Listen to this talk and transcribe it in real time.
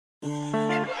She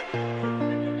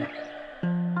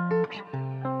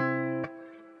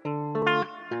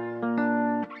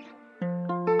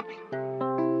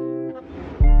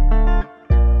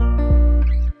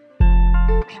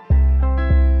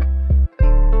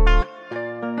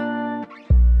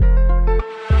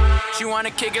wanna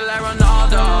kick it like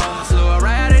Ronaldo. Flew her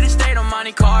right out of the state on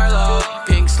Monte Carlo.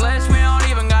 Pink slips, we don't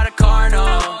even got a car,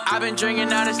 no. I've been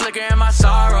drinking all this liquor in my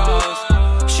sorrows.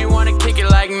 She wanna kick it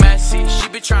like Messi. She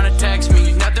been tryna text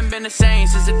me. Nothing been the same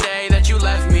since the day that you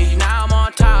left me. Now I'm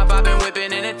on top, I've been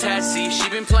whipping in a Tessie. She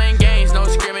been playing games, no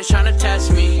scrimmage, tryna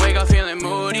test me. Wake up feeling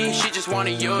moody, she just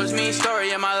wanna use me.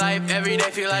 Story of my life, every day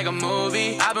feel like a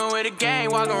movie. I've been with a gang,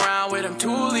 walking around with them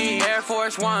Thule. Air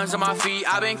Force Ones on my feet,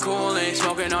 I've been coolin'.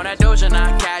 Smoking on that Doja,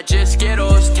 not cat, just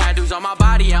Skittles. Tattoos on my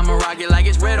body, I'ma rock it like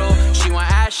it's Riddle. She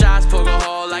want ass shots, poke a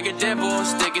hole like a dimple.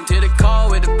 Sticking to the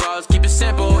code with the bros, keep it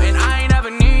simple. And I ain't ever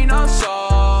need no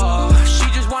soul. She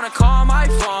just wanna call my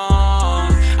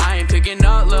phone. I ain't picking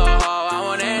up, lil' hoe, I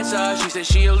won't answer. She said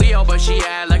she a Leo, but she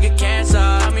act like a Cancer.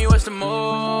 Tell me what's the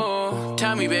move?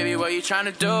 Tell me, baby, what you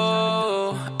tryna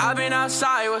do? I've been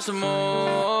outside, what's the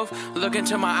move? Look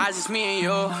into my eyes, it's me and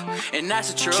you, and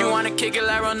that's the truth. She wanna kick it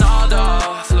like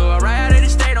Ronaldo. Flew her right out of the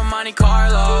state on Monte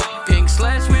Carlo. Pink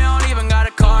slips, we don't even got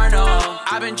a car, no.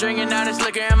 I've been drinking all this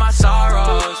liquor in my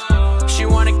sorrows. She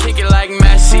wanna kick it like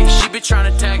Messi. She been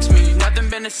tryna text me. Nothing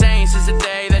been the same since the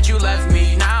day that you left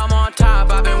me. Now I'm on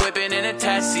top, I've been whipping in a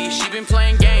Tessie. She been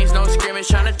playing games, no scrimmage,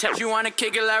 tryna text. She wanna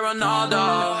kick it like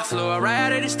Ronaldo. Flew her right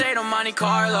out of the state on Monte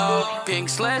Carlo. Pink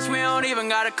slips, we don't even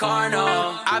got a car,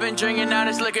 no. I've been drinking all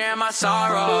this liquor in my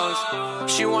sorrows.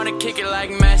 She wanna kick it like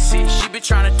Messi. She been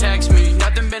tryna text me.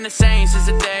 Nothing been the same since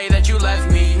the day that you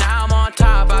left me. Now I'm on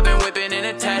top, I've been whipping in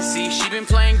a Tessie. She been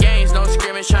playing games, no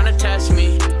scrimmage, tryna test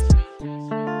me.